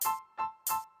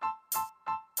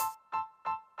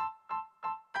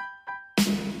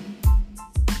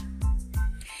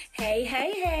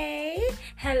Hey.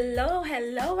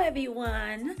 Hello,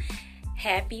 everyone.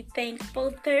 Happy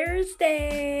Thankful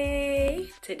Thursday.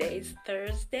 Today's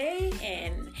Thursday,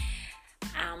 and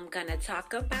I'm going to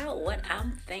talk about what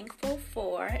I'm thankful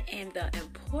for and the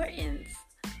importance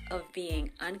of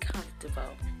being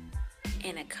uncomfortable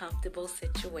in a comfortable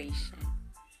situation.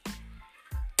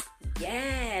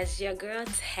 Yes, your girl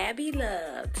Tabby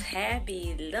Love.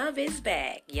 Tabby Love is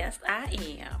back. Yes, I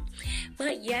am.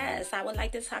 But yes, I would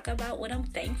like to talk about what I'm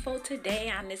thankful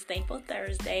today on this Thankful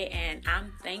Thursday. And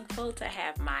I'm thankful to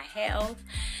have my health.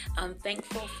 I'm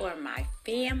thankful for my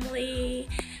family.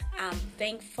 I'm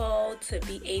thankful to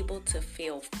be able to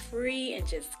feel free and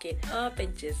just get up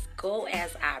and just go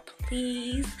as I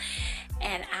please.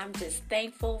 And I'm just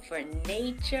thankful for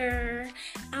nature.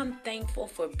 I'm thankful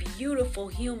for beautiful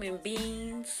human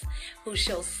beings who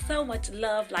show so much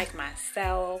love like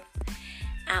myself.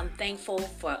 I'm thankful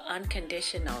for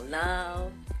unconditional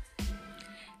love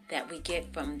that we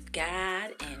get from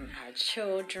God and our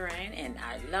children and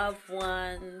our loved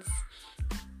ones.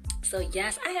 So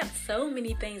yes, I have so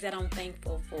many things that I'm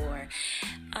thankful for.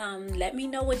 Let me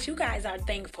know what you guys are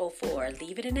thankful for.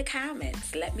 Leave it in the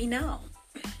comments. Let me know.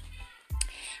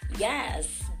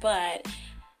 Yes, but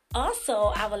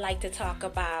also I would like to talk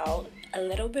about a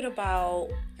little bit about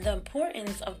the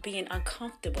importance of being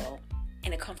uncomfortable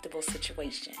in a comfortable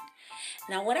situation.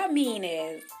 Now, what I mean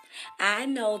is, I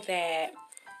know that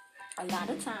a lot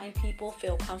of time people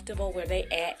feel comfortable where they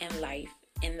at in life,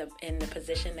 in the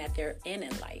position that they're in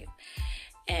life,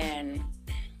 and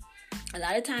a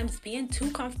lot of times being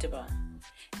too comfortable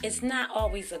is not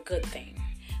always a good thing.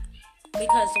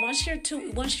 Because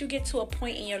once you get to a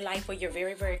point in your life where you're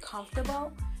very, very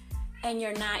comfortable and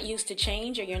you're not used to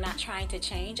change or you're not trying to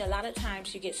change, a lot of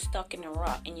times you get stuck in a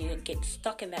rut and you get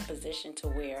stuck in that position to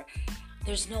where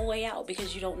there's no way out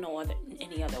because you don't know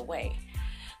any other way.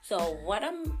 So what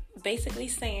I'm basically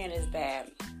saying is that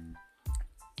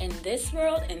in this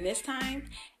world, in this time,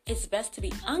 it's best to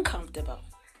be uncomfortable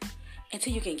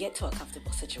until you can get to a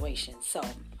comfortable situation. So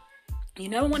you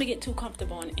never want to get too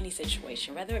comfortable in any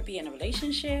situation, whether it be in a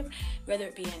relationship, whether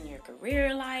it be in your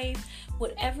career life,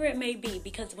 whatever it may be.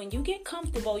 Because when you get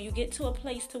comfortable, you get to a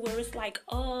place to where it's like,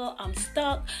 oh, I'm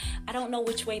stuck. I don't know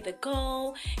which way to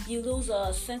go. You lose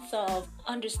a sense of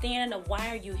understanding of why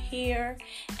are you here.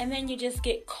 And then you just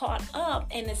get caught up.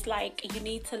 And it's like you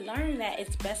need to learn that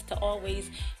it's best to always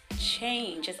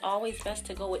change. It's always best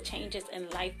to go with changes in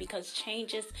life because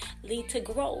changes lead to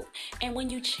growth. And when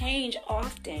you change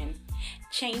often,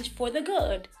 change for the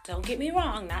good. Don't get me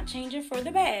wrong, not changing for the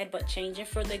bad, but changing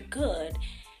for the good.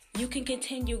 You can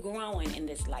continue growing in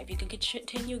this life. You can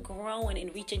continue growing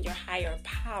and reaching your higher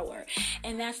power.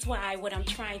 And that's why what I'm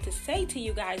trying to say to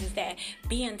you guys is that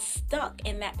being stuck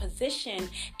in that position,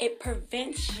 it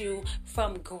prevents you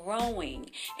from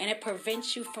growing. And it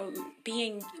prevents you from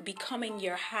becoming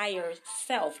your higher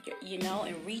self,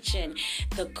 and reaching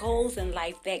the goals in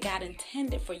life that God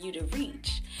intended for you to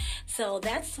reach. So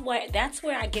that's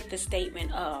where I get the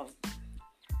statement of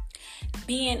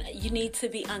you need to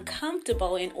be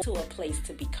uncomfortable into a place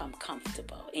to become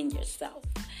comfortable in yourself.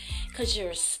 Because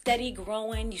you're steady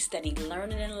growing, you steady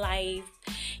learning in life,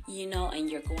 and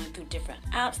you're going through different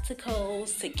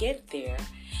obstacles to get there.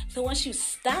 So once you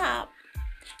stop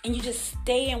and you just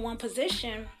stay in one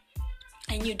position,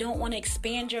 and you don't want to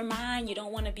expand your mind, you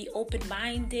don't want to be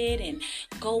open-minded and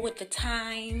go with the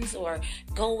times or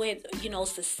go with,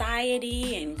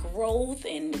 society and growth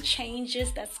and the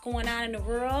changes that's going on in the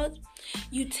world,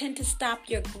 you tend to stop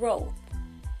your growth.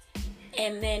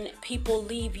 And then people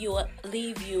leave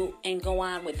you and go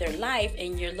on with their life,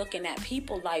 and you're looking at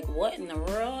people like, what in the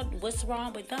world? What's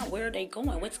wrong with them? Where are they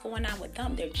going? What's going on with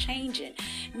them? They're changing.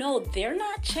 No, they're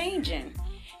not changing.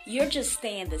 You're just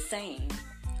staying the same.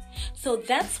 So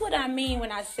that's what I mean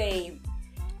when I say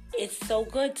it's so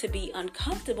good to be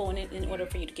uncomfortable in order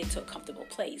for you to get to a comfortable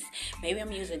place. Maybe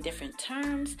I'm using different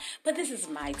terms, but this is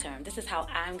my term. This is how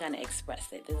I'm going to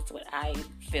express it. This is what I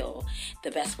feel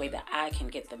the best way that I can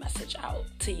get the message out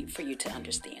to you, for you to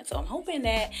understand. So I'm hoping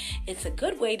that it's a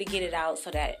good way to get it out so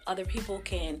that other people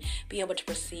can be able to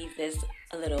perceive this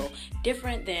a little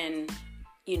different than,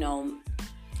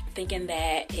 thinking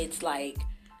that it's like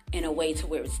in a way to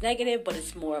where it's negative, but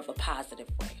it's more of a positive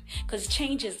way. Because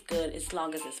change is good as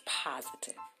long as it's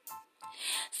positive.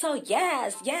 So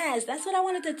yes, that's what I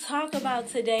wanted to talk about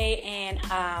today, and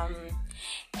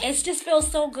it just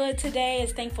feels so good today.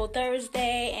 It's Thankful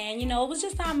Thursday, and it was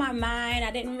just on my mind.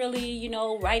 I didn't really,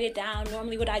 write it down.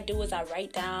 Normally, what I do is I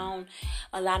write down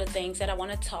a lot of things that I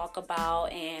want to talk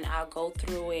about, and I'll go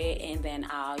through it, and then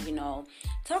I'll,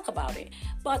 talk about it.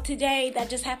 But today, that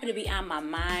just happened to be on my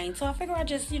mind, so I figure I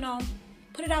just,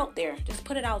 put it out there. Just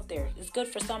put it out there. It's good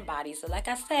for somebody. So like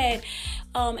I said,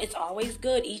 it's always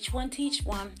good. Each one teach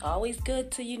one. Always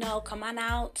good to, come on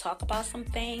out, talk about some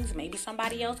things. Maybe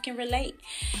somebody else can relate.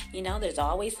 There's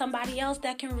always somebody else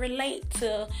that can relate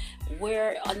to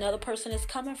where another person is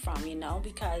coming from,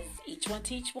 because each one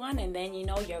teach one. And then, your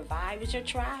vibe is your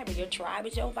tribe, or your tribe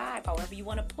is your vibe, however you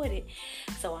want to put it.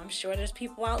 So I'm sure there's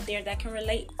people out there that can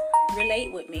relate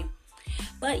with me.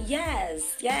 But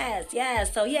yes.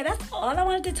 So yeah, that's all I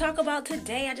wanted to talk about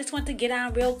today. I just want to get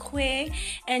on real quick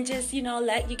and just,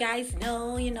 let you guys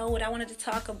know, what I wanted to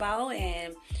talk about,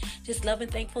 and just Love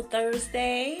and Thankful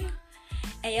Thursday.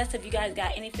 And yes, if you guys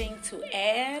got anything to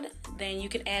add, then you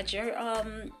can add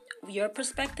your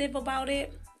perspective about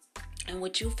it and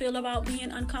what you feel about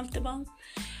being uncomfortable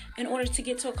in order to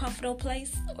get to a comfortable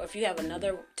place. Or if you have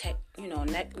another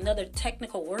another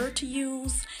technical word to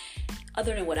use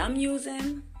other than what I'm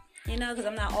using, because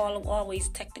I'm not always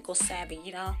technical savvy,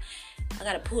 I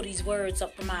got to pull these words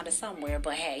up from out of somewhere,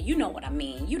 but hey, you know what I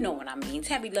mean. It's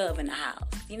heavy love in the house,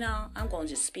 I'm going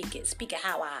to just speak it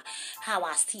how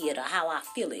I see it, or how I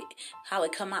feel it, how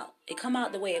it come out. It come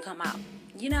out the way it come out,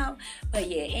 but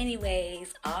yeah,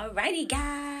 anyways, alrighty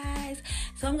guys.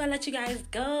 So I'm going to let you guys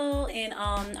go, and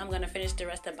I'm going to finish the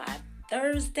rest of my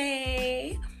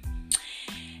Thursday,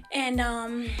 and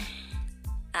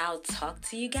I'll talk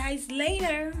to you guys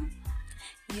later.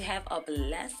 You have a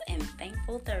blessed and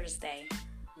thankful Thursday.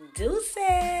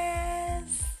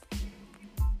 Deuces.